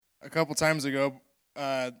a couple times ago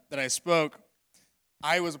that I spoke,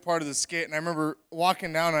 I was a part of the skit, and I remember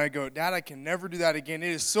walking down, and I go, Dad, I can never do that again. It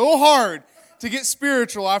is so hard to get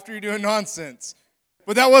spiritual after you're doing nonsense.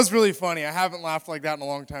 But that was really funny. I haven't laughed like that in a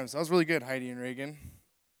long time, so that was really good, Heidi and Reagan.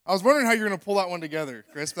 I was wondering how you were going to pull that one together,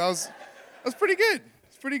 Chris. That was pretty good.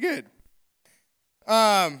 It's pretty good.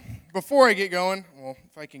 Before I get going, well,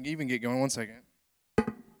 if I can even get going, one second.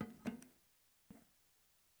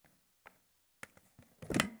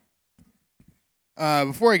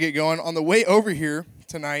 Before I get going, on the way over here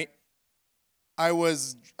tonight, I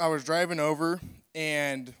was driving over,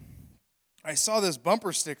 and I saw this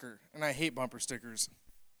bumper sticker, and I hate bumper stickers.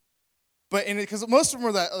 But because most of them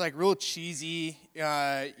are that like real cheesy,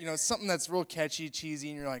 something that's real catchy, cheesy,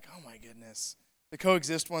 and you're like, oh my goodness. The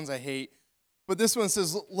coexist ones I hate. But this one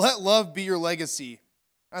says, "Let love be your legacy."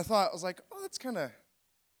 I was like, oh, it's kind of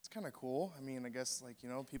cool. I mean, I guess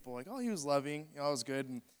people are like, oh, he was loving, that was good.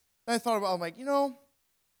 And then I thought about, I'm like,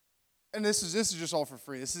 and this is just all for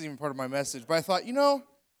free. This isn't even part of my message. But I thought,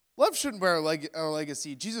 love shouldn't be our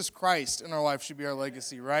legacy. Jesus Christ in our life should be our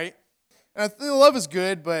legacy, right? And I think love is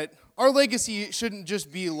good, but our legacy shouldn't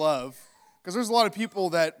just be love, because there's a lot of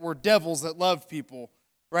people that were devils that loved people,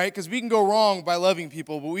 right? Because we can go wrong by loving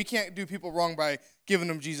people, but we can't do people wrong by giving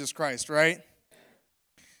them Jesus Christ, right?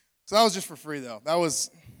 So that was just for free, though. That was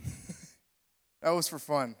for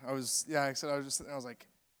fun. I was like,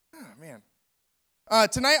 oh, man.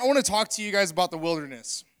 Tonight, I want to talk to you guys about the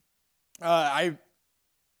wilderness. A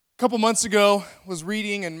couple months ago was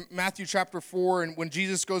reading in Matthew chapter 4, and when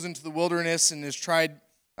Jesus goes into the wilderness and is tried,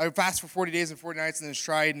 I fast for 40 days and 40 nights and is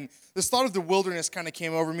tried, and this thought of the wilderness kind of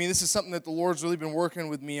came over me. This is something that the Lord's really been working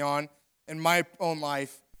with me on in my own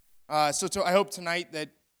life. I hope tonight that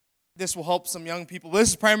this will help some young people. This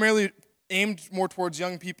is primarily aimed more towards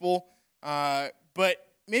young people, but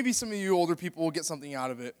maybe some of you older people will get something out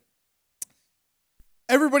of it.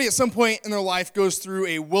 Everybody at some point in their life goes through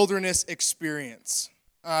a wilderness experience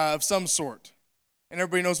of some sort. And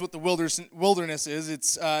everybody knows what the wilderness is.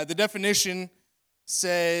 It's the definition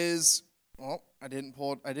says, well, I didn't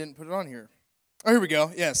put it on here. Oh, here we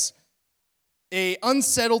go. Yes. A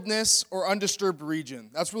unsettledness or undisturbed region.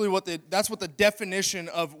 That's really what the definition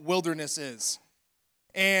of wilderness is.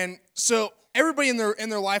 And so everybody in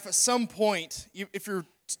their life at some point, if you're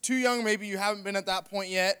too young, maybe you haven't been at that point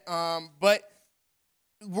yet, but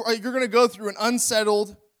you're going to go through an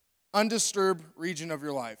unsettled, undisturbed region of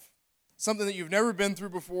your life. Something that you've never been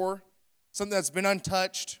through before, something that's been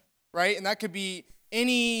untouched, right? And that could be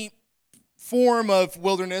any form of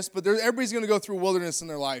wilderness, but everybody's going to go through a wilderness in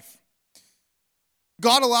their life.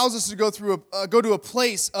 God allows us to go to a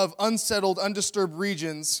place of unsettled, undisturbed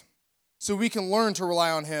regions so we can learn to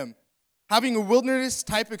rely on Him. Having a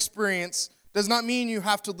wilderness-type experience does not mean you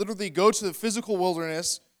have to literally go to the physical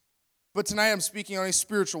wilderness, but tonight I'm speaking on a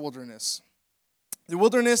spiritual wilderness. The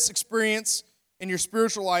wilderness experience in your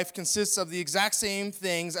spiritual life consists of the exact same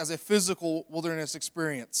things as a physical wilderness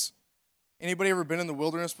experience. Anybody ever been in the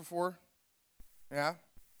wilderness before? Yeah?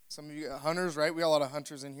 Some of you hunters, right? We got a lot of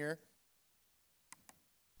hunters in here.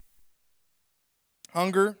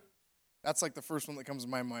 Hunger, that's like the first one that comes to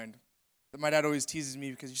my mind. That my dad always teases me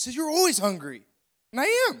because he says, "You're always hungry." And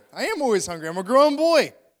I am always hungry. I'm a growing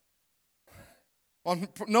boy. Well, I'm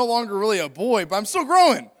no longer really a boy, but I'm still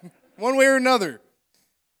growing, one way or another.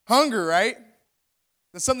 Hunger, right?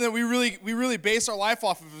 That's something that we really base our life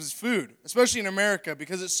off of is food, especially in America,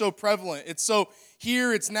 because it's so prevalent. It's so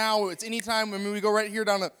here, it's now, it's anytime. I mean, we go right here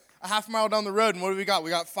down a half mile down the road, and what do we got? We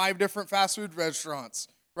got 5 different fast food restaurants,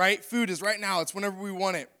 right? Food is right now. It's whenever we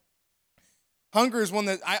want it. Hunger is one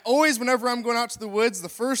that I always, whenever I'm going out to the woods, the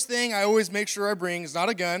first thing I always make sure I bring is not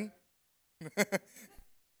a gun,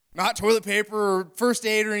 not toilet paper or first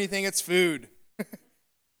aid or anything. It's food.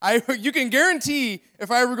 You can guarantee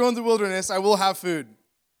if I ever go in the wilderness, I will have food.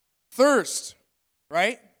 Thirst,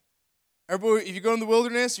 right? Everybody, if you go in the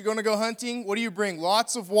wilderness, you're going to go hunting, what do you bring?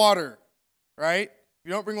 Lots of water, right? If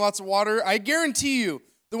you don't bring lots of water, I guarantee you,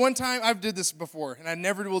 the one time, I've did this before, and I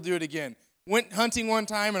never will do it again. Went hunting one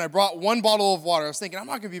time, and I brought 1 bottle of water. I was thinking, I'm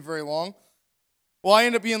not going to be very long. Well, I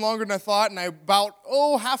ended up being longer than I thought, and I about,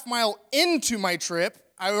 half mile into my trip,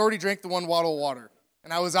 I already drank the 1 bottle of water,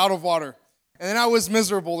 and I was out of water. And then I was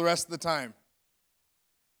miserable the rest of the time.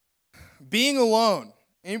 Being alone.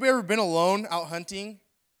 Anybody ever been alone out hunting?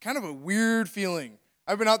 Kind of a weird feeling.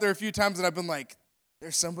 I've been out there a few times, and I've been like,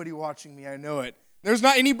 there's somebody watching me. I know it. There's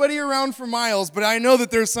not anybody around for miles, but I know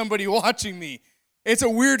that there's somebody watching me. It's a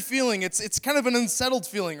weird feeling. It's kind of an unsettled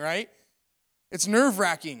feeling, right? It's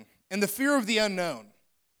nerve-wracking. And the fear of the unknown.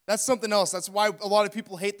 That's something else. That's why a lot of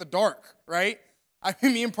people hate the dark, right?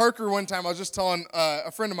 Me and Parker one time, I was just telling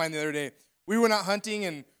a friend of mine the other day, we went out hunting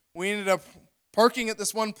and we ended up parking at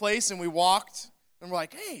this one place and we walked and we're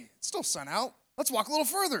like, hey, it's still sun out. Let's walk a little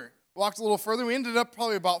further. Walked a little further. We ended up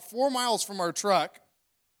probably about 4 miles from our truck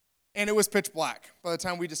and it was pitch black by the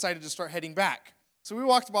time we decided to start heading back. So we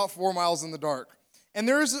walked about 4 miles in the dark. And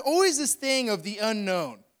there's always this thing of the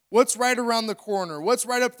unknown. What's right around the corner? What's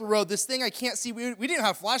right up the road? This thing I can't see. We didn't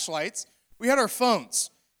have flashlights. We had our phones.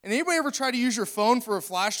 And anybody ever try to use your phone for a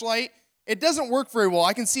flashlight? It doesn't work very well.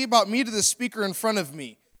 I can see about me to the speaker in front of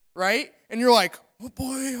me, right? And you're like, oh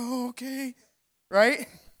boy, oh, okay, right?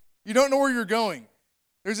 You don't know where you're going.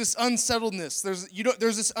 There's this unsettledness. There's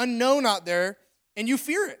this unknown out there, and you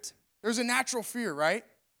fear it. There's a natural fear, right?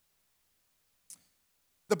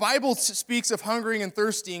 The Bible speaks of hungering and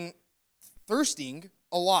thirsting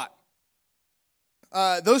a lot.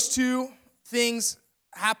 Those two things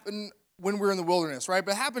happen when we're in the wilderness, right?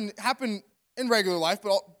 But happen in regular life,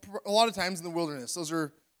 but a lot of times in the wilderness. Those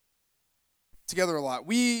are together a lot.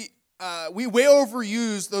 We way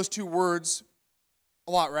overuse those two words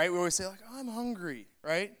a lot, right? We always say, like, oh, I'm hungry,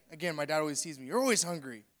 right? Again, my dad always teases me, you're always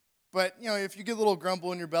hungry. But, if you get a little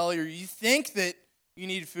grumble in your belly or you think that you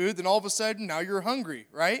need food, then all of a sudden, now you're hungry,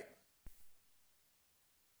 right?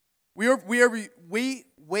 We way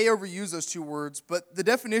overuse those two words, but the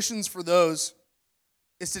definitions for those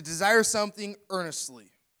is to desire something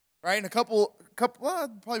earnestly, right? And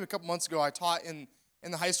probably a couple months ago, I taught in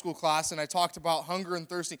the high school class, and I talked about hunger and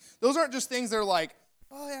thirsting. Those aren't just things that are like,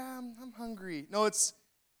 oh yeah, I'm hungry. No, it's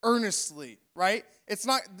earnestly, right? It's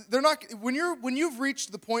not. They're not. When you've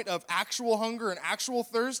reached the point of actual hunger and actual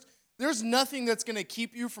thirst, there's nothing that's going to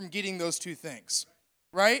keep you from getting those two things,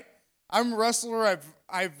 right? I'm a wrestler.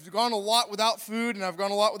 I've gone a lot without food, and I've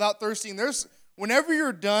gone a lot without thirsting. Whenever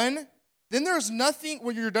you're done, then there's nothing,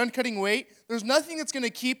 when you're done cutting weight, there's nothing that's going to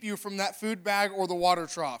keep you from that food bag or the water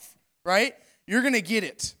trough, right? You're going to get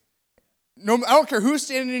it. No, I don't care who's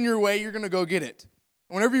standing in your way, you're going to go get it.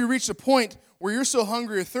 And whenever you reach a point where you're so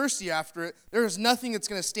hungry or thirsty after it, there is nothing that's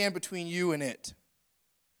going to stand between you and it.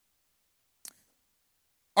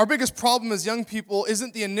 Our biggest problem as young people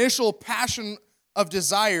isn't the initial passion of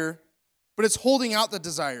desire, but it's holding out the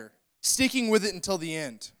desire, sticking with it until the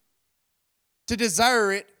end. To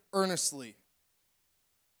desire it earnestly.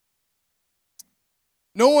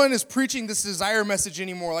 No one is preaching this desire message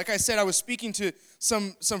anymore. Like I said, I was speaking to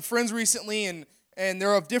some friends recently, and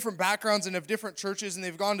they're of different backgrounds and of different churches, and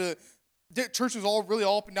they've gone to churches all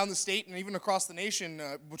up and down the state and even across the nation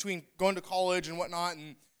between going to college and whatnot.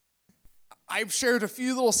 And I've shared a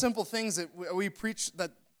few little simple things that we preach,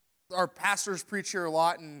 that our pastors preach here a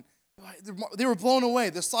lot, and they were blown away.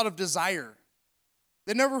 This thought of desire.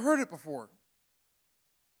 They'd never heard it before.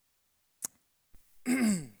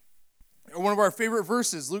 One of our favorite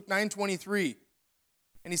verses, Luke 9:23.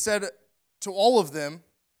 And he said to all of them,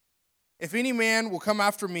 if any man will come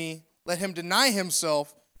after me, let him deny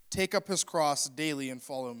himself, take up his cross daily and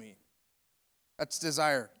follow me. That's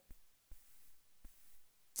desire.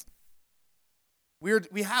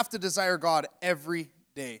 We have to desire God every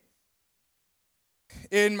day.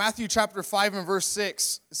 In Matthew chapter 5 and verse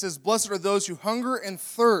 6, it says, blessed are those who hunger and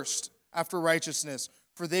thirst after righteousness,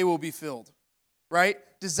 for they will be filled. Right?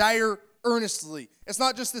 Desire earnestly. It's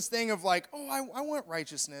not just this thing of like, oh, I want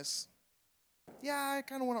righteousness. Yeah, I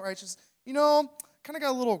kind of want righteousness. Kind of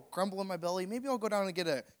got a little grumble in my belly. Maybe I'll go down and get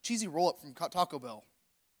a cheesy roll-up from Taco Bell.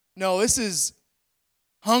 No, this is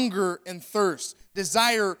hunger and thirst.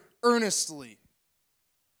 Desire earnestly.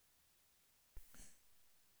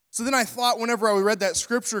 So then I thought, whenever I read that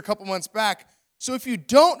scripture a couple months back, so if you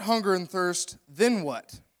don't hunger and thirst, then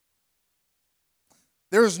what?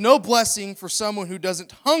 There is no blessing for someone who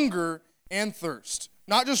doesn't hunger and thirst.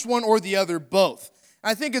 Not just one or the other, both.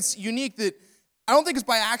 And I think it's unique that, I don't think it's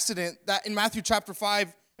by accident that in Matthew chapter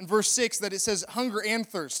 5 and verse 6 that it says hunger and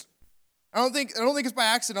thirst. I don't think it's by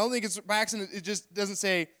accident. I don't think it's by accident it just doesn't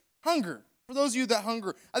say hunger. For those of you that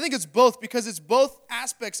hunger, I think it's both, because it's both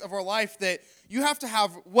aspects of our life that you have to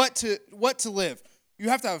have what to live. You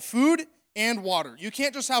have to have food and water. You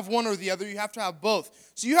can't just have one or the other. You have to have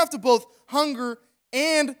both. So you have to both hunger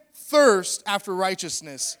and thirst after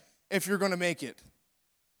righteousness if you're going to make it.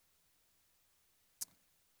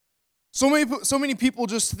 So many people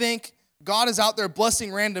just think God is out there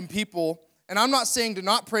blessing random people, and I'm not saying to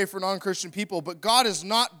not pray for non-Christian people, but God is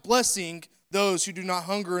not blessing those who do not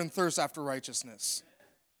hunger and thirst after righteousness.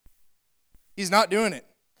 He's not doing it.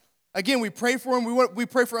 Again, we pray for them. We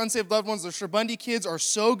pray for unsaved loved ones. The Shabundy kids are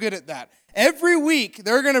so good at that. Every week,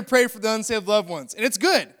 they're going to pray for the unsaved loved ones, and it's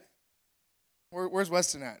good. Where's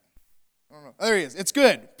Weston at? I don't know. There he is. It's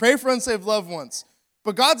good. Pray for unsaved loved ones.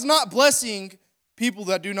 But God's not blessing people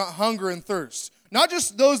that do not hunger and thirst. Not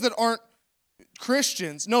just those that aren't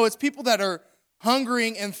Christians. No, it's people that are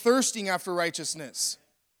hungering and thirsting after righteousness.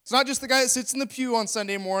 It's not just the guy that sits in the pew on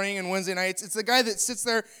Sunday morning and Wednesday nights. It's the guy that sits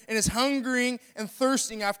there and is hungering and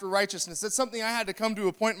thirsting after righteousness. That's something I had to come to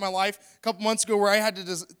a point in my life a couple months ago where I had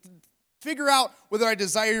to figure out whether I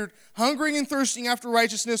desired hungering and thirsting after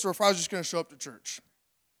righteousness or if I was just going to show up to church.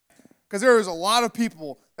 Because there is a lot of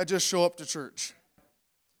people that just show up to church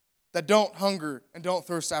that don't hunger and don't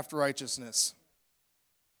thirst after righteousness.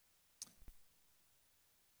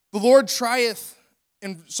 The Lord trieth,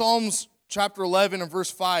 in Psalms chapter 11 and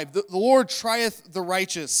verse 5, the Lord trieth the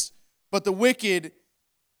righteous, but the wicked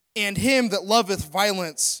and him that loveth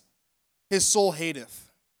violence, his soul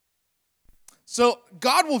hateth. So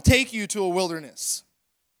God will take you to a wilderness.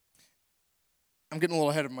 I'm getting a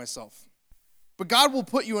little ahead of myself. But God will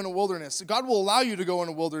put you in a wilderness. God will allow you to go in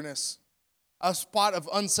a wilderness, a spot of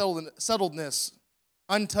unsettledness,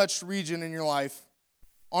 untouched region in your life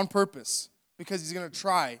on purpose, because he's going to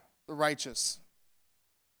try the righteous.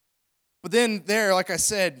 But then there, like I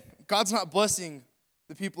said, God's not blessing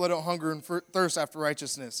the people that don't hunger and thirst after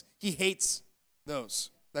righteousness. He hates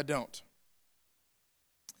those that don't.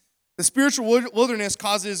 The spiritual wilderness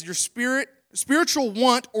causes your spiritual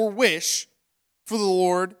want or wish for the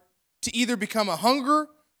Lord to either become a hunger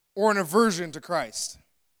or an aversion to Christ.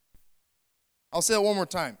 I'll say that one more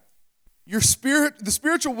time. The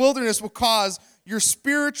spiritual wilderness will cause your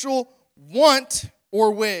spiritual want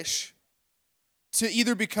or wish to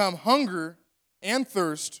either become hunger and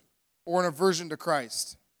thirst or an aversion to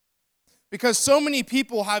Christ. Because so many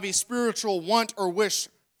people have a spiritual want or wish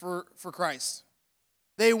for Christ.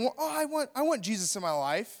 They want, I want Jesus in my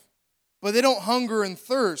life, but they don't hunger and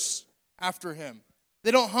thirst after him.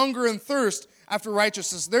 They don't hunger and thirst after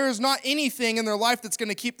righteousness. There is not anything in their life that's going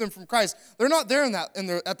to keep them from Christ. They're not there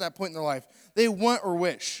at that point in their life. They want or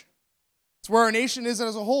wish. It's where our nation is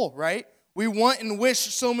as a whole, right? We want and wish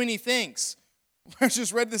so many things. I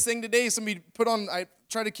just read this thing today. Somebody put on, I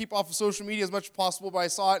try to keep off of social media as much as possible, but I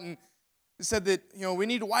saw it and it said that, we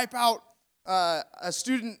need to wipe out a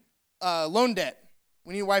student loan debt.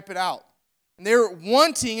 We need to wipe it out. And they're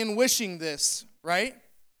wanting and wishing this, right?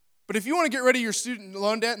 But if you want to get rid of your student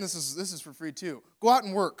loan debt, and this is for free too, go out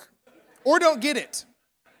and work. Or don't get it.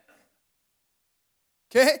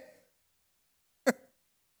 Okay?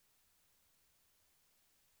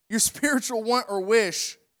 Your spiritual want or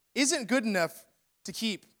wish isn't good enough to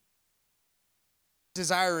keep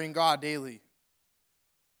desiring God daily,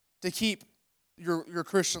 to keep your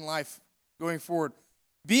Christian life going forward.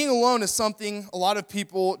 Being alone is something a lot of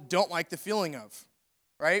people don't like the feeling of,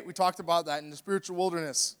 right? We talked about that in the spiritual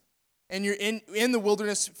wilderness. And you're in the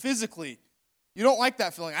wilderness physically. You don't like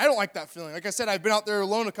that feeling. I don't like that feeling. Like I said, I've been out there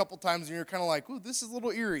alone a couple times, and you're kind of like, ooh, this is a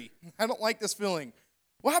little eerie. I don't like this feeling.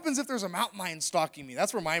 What happens if there's a mountain lion stalking me?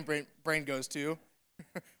 That's where my brain goes to.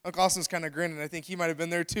 Uncle Austin's kind of grinning. I think he might have been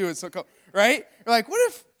there too. It's so cool, right? You're like, what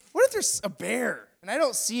if there's a bear and I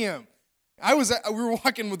don't see him? We were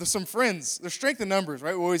walking with some friends. There's strength in numbers,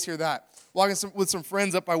 right? We always hear that. Walking with some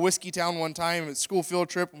friends up by Whiskey Town one time at school field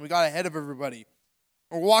trip, and we got ahead of everybody.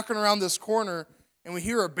 We're walking around this corner, and we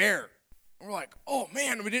hear a bear. And we're like, oh,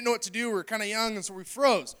 man, we didn't know what to do. We were kind of young, and so we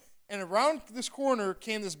froze. And around this corner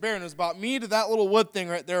came this bear, and it was about me to that little wood thing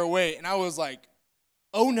right there away. And I was like,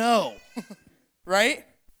 oh, no, right?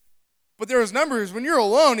 But there was numbers. When you're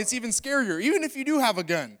alone, it's even scarier, even if you do have a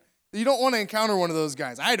gun. You don't want to encounter one of those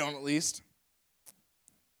guys. I don't, at least.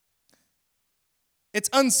 It's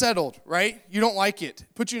unsettled, right? You don't like it.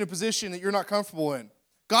 It puts you in a position that you're not comfortable in.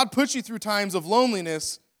 God puts you through times of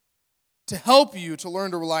loneliness to help you to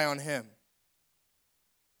learn to rely on him.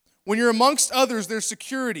 When you're amongst others, there's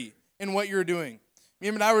security in what you're doing. Me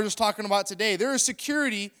and I were just talking about today. There is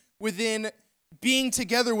security within being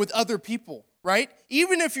together with other people, right?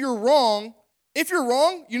 Even if you're wrong,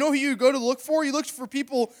 you know who you go to look for? You look for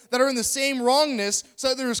people that are in the same wrongness so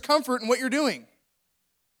that there's comfort in what you're doing.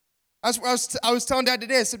 I was telling Dad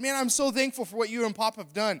today, I said, man, I'm so thankful for what you and Pop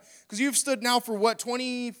have done. Because you've stood now for,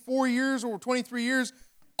 24 years or 23 years,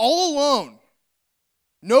 all alone.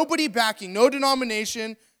 Nobody backing, no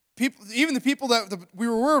denomination. People, even the people that we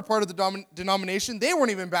were a part of the denomination, they weren't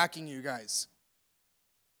even backing you guys.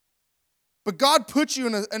 But God put you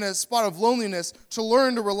in a spot of loneliness to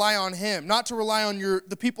learn to rely on him, not to rely on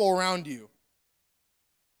the people around you.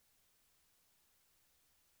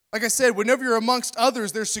 Like I said, whenever you're amongst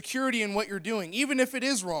others, there's security in what you're doing, even if it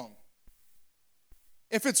is wrong.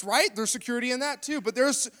 If it's right, there's security in that too. But there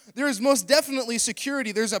is most definitely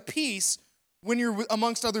security. There's a peace when you're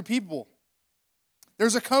amongst other people.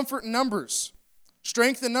 There's a comfort in numbers,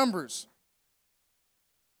 strength in numbers.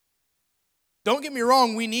 Don't get me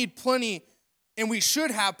wrong, we need plenty, and we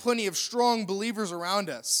should have plenty of strong believers around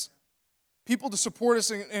us. People to support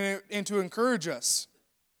us and to encourage us.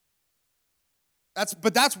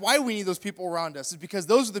 But that's why we need those people around us, is because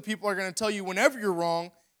those are the people who are going to tell you whenever you're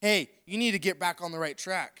wrong, hey, you need to get back on the right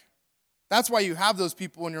track. That's why you have those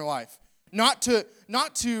people in your life. Not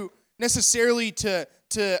to necessarily to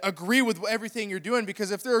agree with everything you're doing,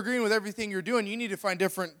 because if they're agreeing with everything you're doing, you need to find a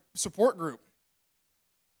different support group.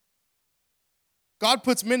 God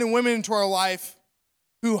puts men and women into our life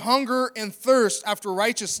who hunger and thirst after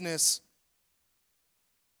righteousness.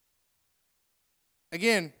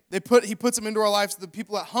 Again, he puts them into our lives, the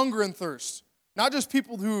people that hunger and thirst. Not just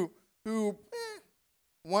people who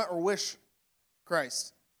want or wish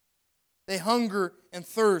Christ. They hunger and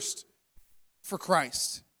thirst for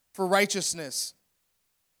Christ, for righteousness.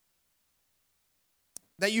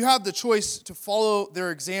 That you have the choice to follow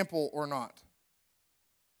their example or not.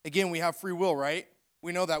 Again, we have free will, right?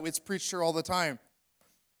 We know that. It's preached here all the time.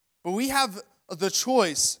 But we have the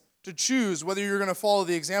choice to choose whether you're going to follow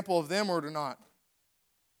the example of them or not.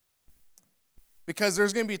 Because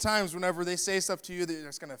there's going to be times whenever they say stuff to you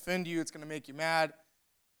that's going to offend you, it's going to make you mad.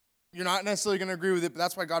 You're not necessarily going to agree with it, but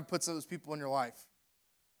that's why God puts those people in your life.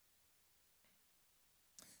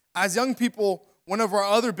 As young people, one of our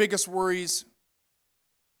other biggest worries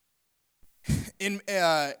in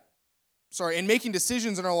making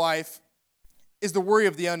decisions in our life is the worry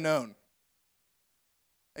of the unknown.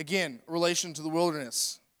 Again, relation to the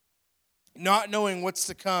wilderness. Not knowing what's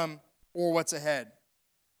to come or what's ahead.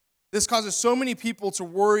 This causes so many people to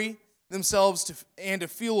worry themselves and to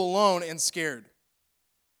feel alone and scared.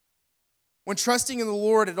 When trusting in the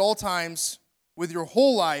Lord at all times with your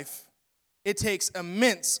whole life, it takes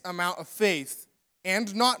immense amount of faith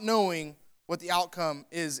and not knowing what the outcome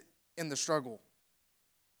is in the struggle.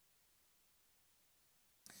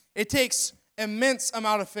 It takes immense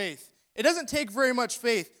amount of faith. It doesn't take very much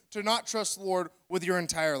faith to not trust the Lord with your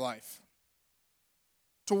entire life.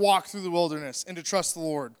 To walk through the wilderness and to trust the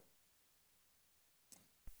Lord.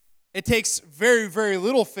 It takes very, very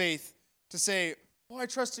little faith to say, oh, I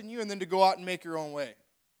trust in you, and then to go out and make your own way.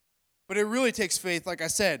 But it really takes faith, like I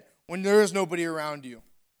said, when there is nobody around you.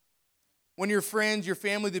 When your friends, your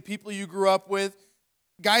family, the people you grew up with,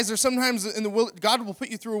 guys, there's sometimes God will put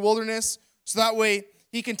you through a wilderness so that way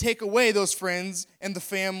he can take away those friends and the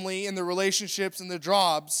family and the relationships and the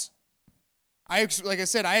jobs. Like I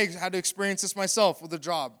said, I had to experience this myself with a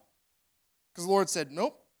job. Because the Lord said,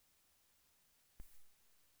 nope.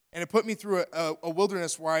 And it put me through a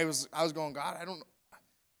wilderness where I was going, God, I don't know.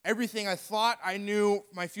 Everything I thought I knew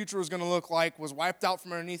my future was going to look like was wiped out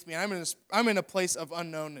from underneath me. And I'm in a place of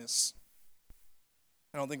unknownness.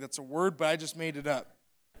 I don't think that's a word, but I just made it up.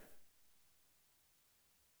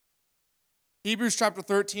 Hebrews chapter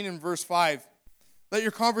 13 and verse 5. Let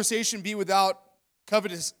your conversation be without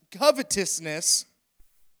covetousness,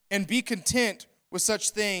 and be content with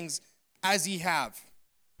such things as ye have.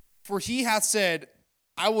 For he hath said,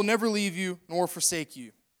 I will never leave you nor forsake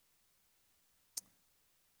you.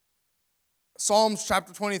 Psalms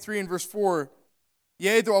chapter 23 and verse 4.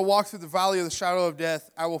 Yea, though I walk through the valley of the shadow of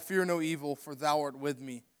death, I will fear no evil, for thou art with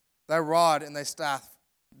me. Thy rod and thy staff,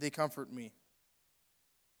 they comfort me.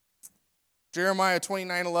 Jeremiah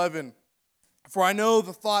 29:11. For I know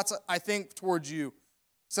the thoughts I think towards you,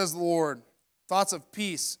 says the Lord, thoughts of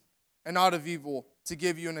peace and not of evil, to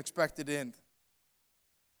give you an expected end.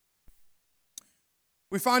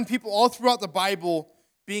 We find people all throughout the Bible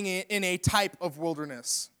being in a type of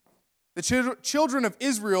wilderness. The children of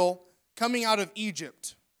Israel coming out of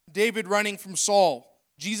Egypt. David running from Saul.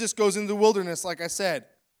 Jesus goes into the wilderness, like I said.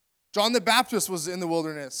 John the Baptist was in the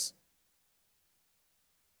wilderness.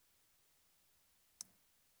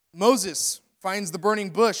 Moses finds the burning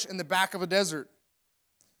bush in the back of a desert.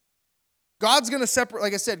 God's going to separate,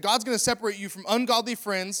 like I said, God's going to separate you from ungodly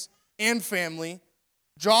friends and family,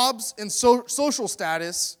 jobs and social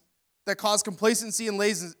status that cause complacency and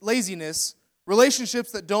laziness,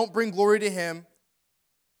 relationships that don't bring glory to Him.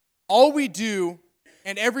 All we do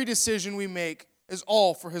and every decision we make is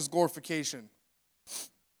all for His glorification.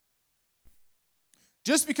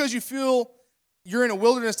 Just because you feel you're in a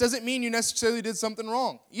wilderness doesn't mean you necessarily did something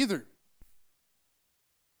wrong either.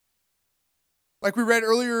 Like we read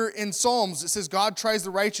earlier in Psalms, it says God tries the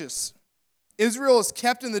righteous. Israel is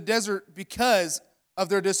kept in the desert because of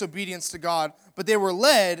their disobedience to God, but they were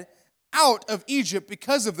led out of Egypt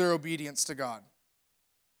because of their obedience to God.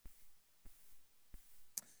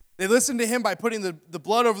 They listened to Him by putting the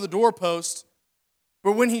blood over the doorpost,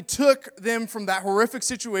 but when He took them from that horrific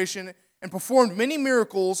situation and performed many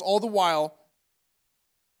miracles all the while,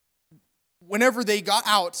 whenever they got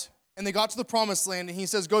out and they got to the promised land, and he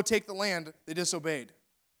says, go take the land, they disobeyed.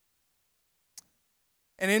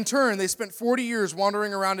 And in turn, they spent 40 years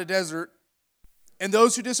wandering around a desert, and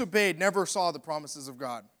those who disobeyed never saw the promises of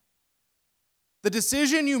God. The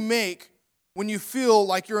decision you make when you feel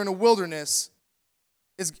like you're in a wilderness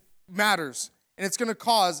matters, and it's going to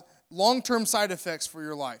cause long-term side effects for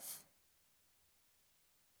your life.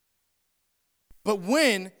 But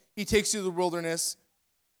when he takes you to the wilderness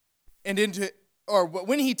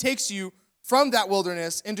when he takes you from that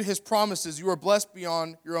wilderness into his promises, you are blessed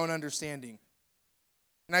beyond your own understanding.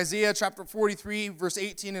 In Isaiah chapter 43, verse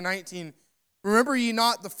 18 and 19, remember ye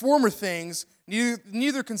not the former things,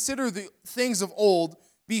 neither consider the things of old.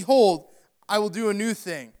 Behold, I will do a new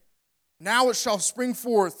thing. Now it shall spring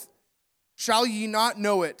forth. Shall ye not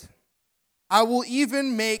know it? I will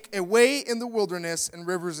even make a way in the wilderness and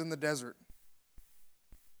rivers in the desert.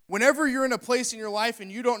 Whenever you're in a place in your life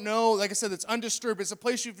and you don't know, like I said, it's undisturbed, it's a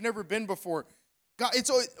place you've never been before. God,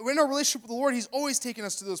 we're in our relationship with the Lord, he's always taking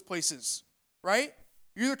us to those places, right?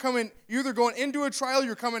 You're either going into a trial,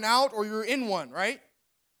 you're coming out, or you're in one, right?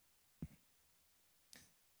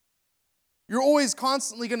 You're always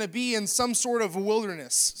constantly going to be in some sort of a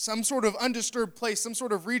wilderness, some sort of undisturbed place, some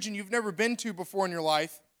sort of region you've never been to before in your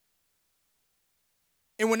life.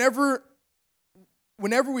 And whenever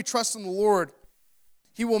we trust in the Lord,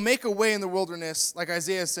 he will make a way in the wilderness, like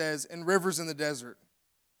Isaiah says, and rivers in the desert.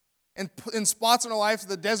 And in spots in our life,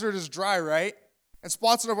 the desert is dry, right? And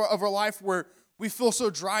spots of our life where we feel so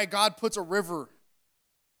dry, God puts a river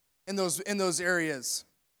in those areas.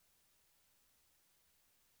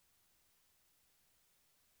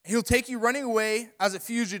 He'll take you running away as a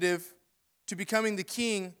fugitive to becoming the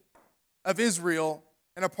king of Israel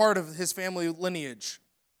and a part of his family lineage.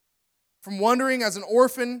 From wandering as an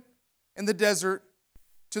orphan in the desert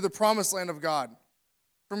to the promised land of God.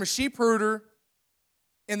 From a sheep herder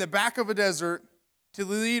in the back of a desert to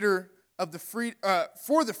the leader of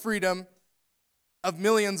for the freedom of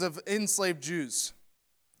millions of enslaved Jews.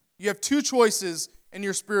 You have two choices in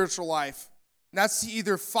your spiritual life. And that's to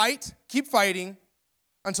either keep fighting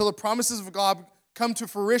until the promises of God come to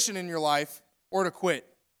fruition in your life, or to quit.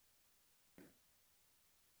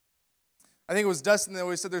 I think it was Dustin that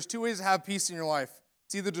always said there's two ways to have peace in your life.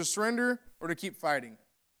 It's either to surrender or to keep fighting.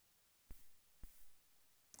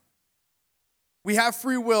 We have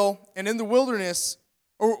free will, and in the wilderness,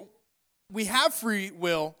 we have free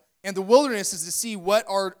will, and the wilderness is to see what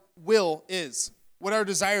our will is, what our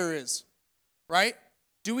desire is, right?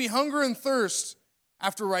 Do we hunger and thirst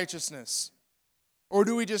after righteousness? Or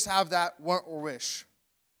do we just have that want or wish?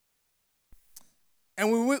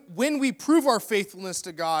 And when we prove our faithfulness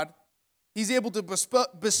to God, he's able to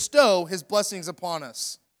bestow his blessings upon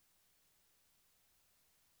us.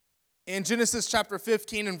 In Genesis chapter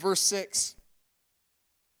 15 and verse 6,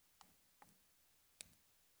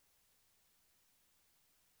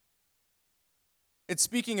 it's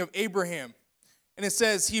speaking of Abraham. And it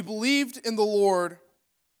says, he believed in the Lord,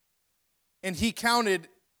 and he counted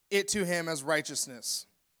it to him as righteousness.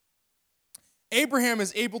 Abraham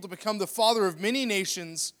is able to become the father of many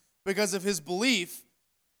nations because of his belief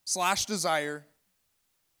 / desire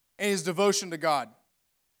and his devotion to God.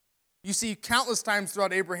 You see countless times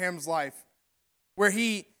throughout Abraham's life where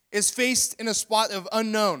he is faced in a spot of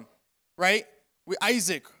unknown, right? With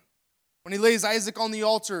Isaac, when he lays Isaac on the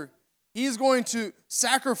altar, he is going to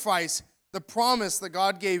sacrifice the promise that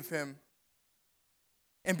God gave him.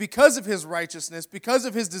 And because of his righteousness, because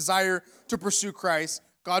of his desire to pursue Christ,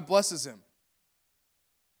 God blesses him.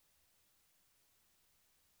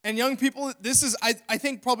 And young people, this is, I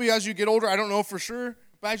think probably as you get older, I don't know for sure,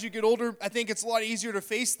 but as you get older, I think it's a lot easier to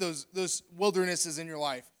face those wildernesses in your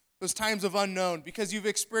life, those times of unknown, because you've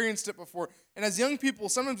experienced it before. And as young people,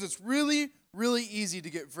 sometimes it's really, really easy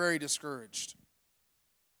to get very discouraged.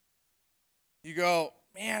 You go,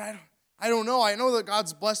 man, I don't know. I know that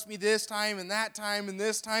God's blessed me this time and that time and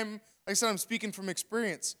this time. Like I said, I'm speaking from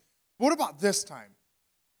experience. But what about this time?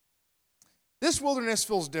 This wilderness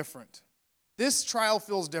feels different. This trial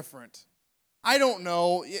feels different. I don't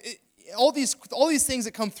know. All these things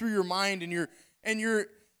that come through your mind, and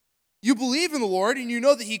you believe in the Lord, and you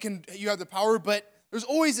know that you have the power, but there's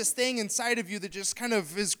always this thing inside of you that just kind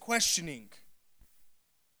of is questioning.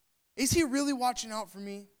 Is he really watching out for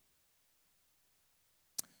me?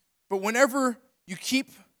 But whenever you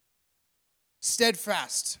keep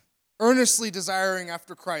steadfast, earnestly desiring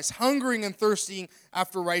after Christ, hungering and thirsting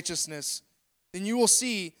after righteousness, then you will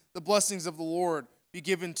see the blessings of the Lord be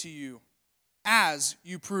given to you as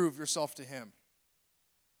you prove yourself to him.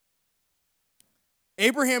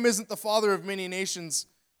 Abraham isn't the father of many nations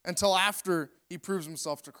until after he proves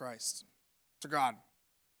himself to Christ, to God.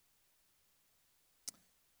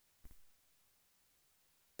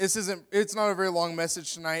 It's not a very long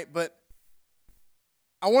message tonight, but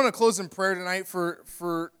I want to close in prayer tonight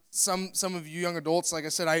for some of you young adults. Like I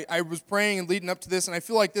said, I was praying and leading up to this, and I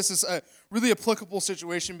feel like this is a really applicable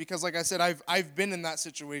situation because, like I said, I've been in that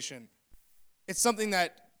situation. It's something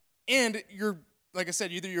that, and you're, like I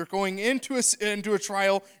said, either you're going into a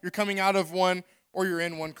trial, you're coming out of one, or you're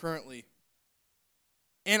in one currently.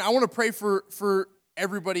 And I want to pray for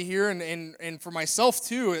everybody here and for myself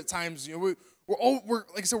too. At times, we're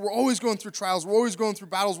like I said, we're always going through trials, we're always going through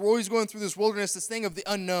battles, we're always going through this wilderness, this thing of the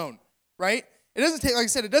unknown, right? It doesn't take, like I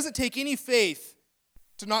said, it doesn't take any faith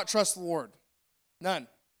to not trust the Lord. None.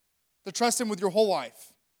 To trust Him with your whole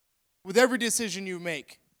life, with every decision you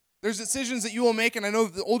make. There's decisions that you will make, and I know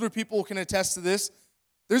the older people can attest to this.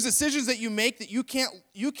 There's decisions that you make that you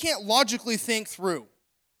can't logically think through,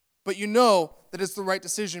 but you know that it's the right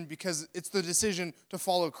decision because it's the decision to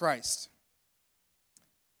follow Christ.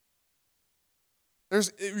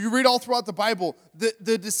 You read all throughout the Bible,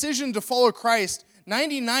 the decision to follow Christ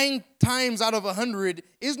 99 times out of 100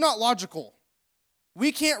 is not logical.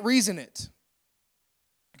 We can't reason it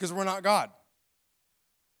because we're not God.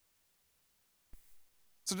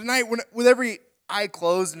 So tonight, with every eye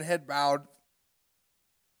closed and head bowed,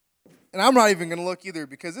 and I'm not even going to look either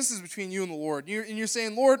because this is between you and the Lord. And you're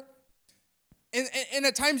saying, Lord, and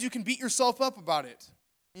at times you can beat yourself up about it.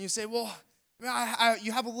 And you say, well,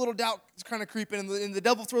 you have a little doubt kind of creeping, and the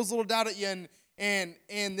devil throws a little doubt at you, and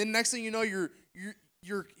then next thing you know, you're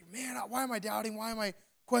man, why am I doubting? Why am I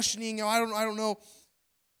questioning? I don't know.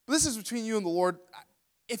 But this is between you and the Lord.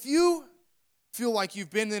 If you feel like you've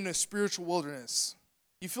been in a spiritual wilderness,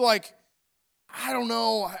 you feel like, I don't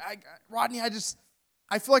know, Rodney,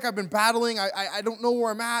 I feel like I've been battling. I don't know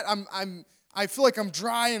where I'm at. I feel like I'm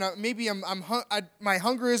dry, and maybe my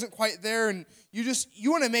hunger isn't quite there, and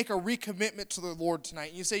you want to make a recommitment to the Lord tonight.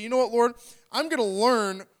 And you say, you know what, Lord, I'm going to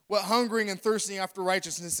learn what hungering and thirsting after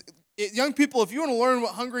righteousness. Young people, if you want to learn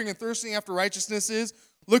what hungering and thirsting after righteousness is,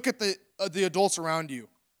 look at the adults around you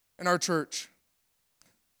in our church,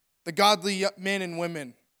 the godly men and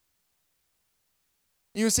women.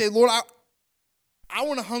 You would say, Lord, I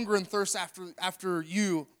want to hunger and thirst after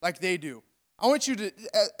you like they do. I want you to,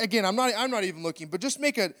 again, I'm not even looking, but just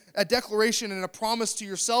make a declaration and a promise to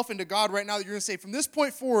yourself and to God right now that you're going to say, from this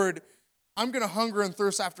point forward, I'm going to hunger and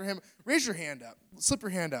thirst after Him. Raise your hand up. Slip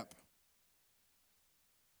your hand up.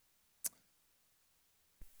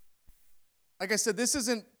 Like I said, this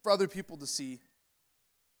isn't for other people to see.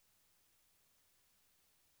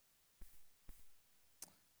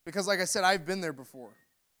 Because like I said, I've been there before.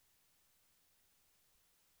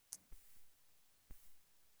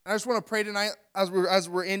 I just want to pray tonight as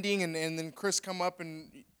we're ending, and then Chris come up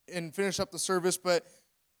and finish up the service. But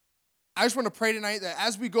I just want to pray tonight that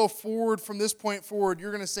as we go forward from this point forward,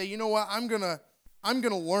 you're going to say, you know what, I'm gonna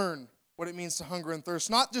learn what it means to hunger and thirst.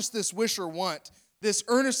 Not just this wish or want, this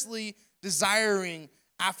earnestly desiring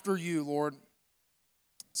after you, Lord.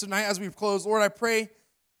 So tonight as we close, Lord, I pray,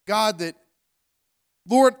 God, that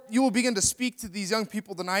Lord, you will begin to speak to these young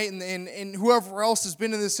people tonight and whoever else has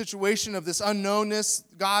been in this situation of this unknownness,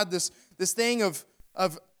 God, this thing of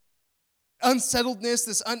unsettledness,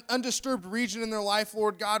 this undisturbed region in their life,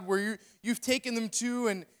 Lord God, where you've taken them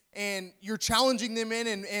to and you're challenging them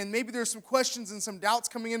in, and maybe there's some questions and some doubts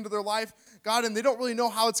coming into their life, God, and they don't really know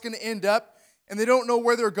how it's going to end up, and they don't know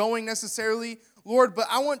where they're going necessarily, Lord, but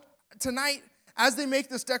I want tonight, as they make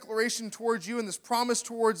this declaration towards you and this promise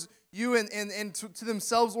towards you and to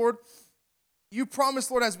themselves, Lord, you promise,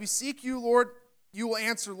 Lord, as we seek you, Lord, you will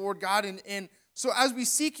answer, Lord God. And so as we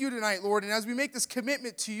seek you tonight, Lord, and as we make this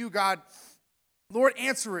commitment to you, God, Lord,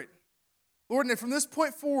 answer it. Lord, and from this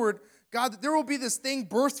point forward, God, that there will be this thing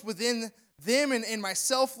birthed within them and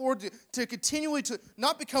myself, Lord, to continually to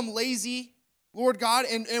not become lazy, Lord God,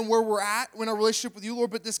 and where we're at in our relationship with you,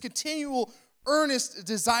 Lord, but this continual earnest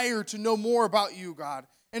desire to know more about you, God,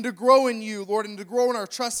 and to grow in you, Lord, and to grow in our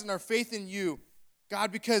trust and our faith in you,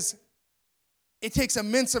 God, because it takes an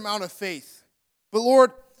immense amount of faith. But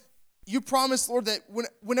Lord, you promise, Lord, that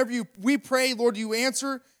whenever we pray, Lord, you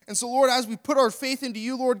answer. And so, Lord, as we put our faith into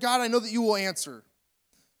you, Lord God, I know that you will answer.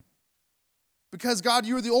 Because, God,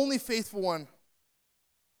 you are the only faithful one.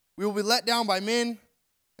 We will be let down by men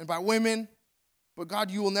and by women, but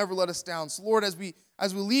God, you will never let us down. So, Lord, as we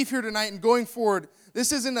leave here tonight and going forward,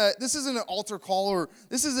 this isn't an altar call, or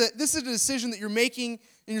this is a decision that you're making,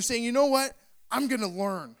 and you're saying, you know what? I'm going to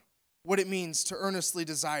learn what it means to earnestly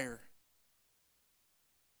desire.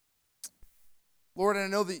 Lord, and I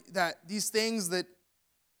know that these things that,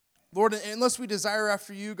 Lord, unless we desire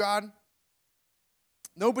after you, God,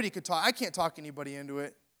 nobody could talk. I can't talk anybody into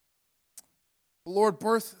it. But Lord,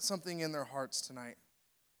 birth something in their hearts tonight.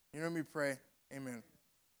 You know me pray. Amen.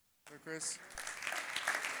 Brother Chris.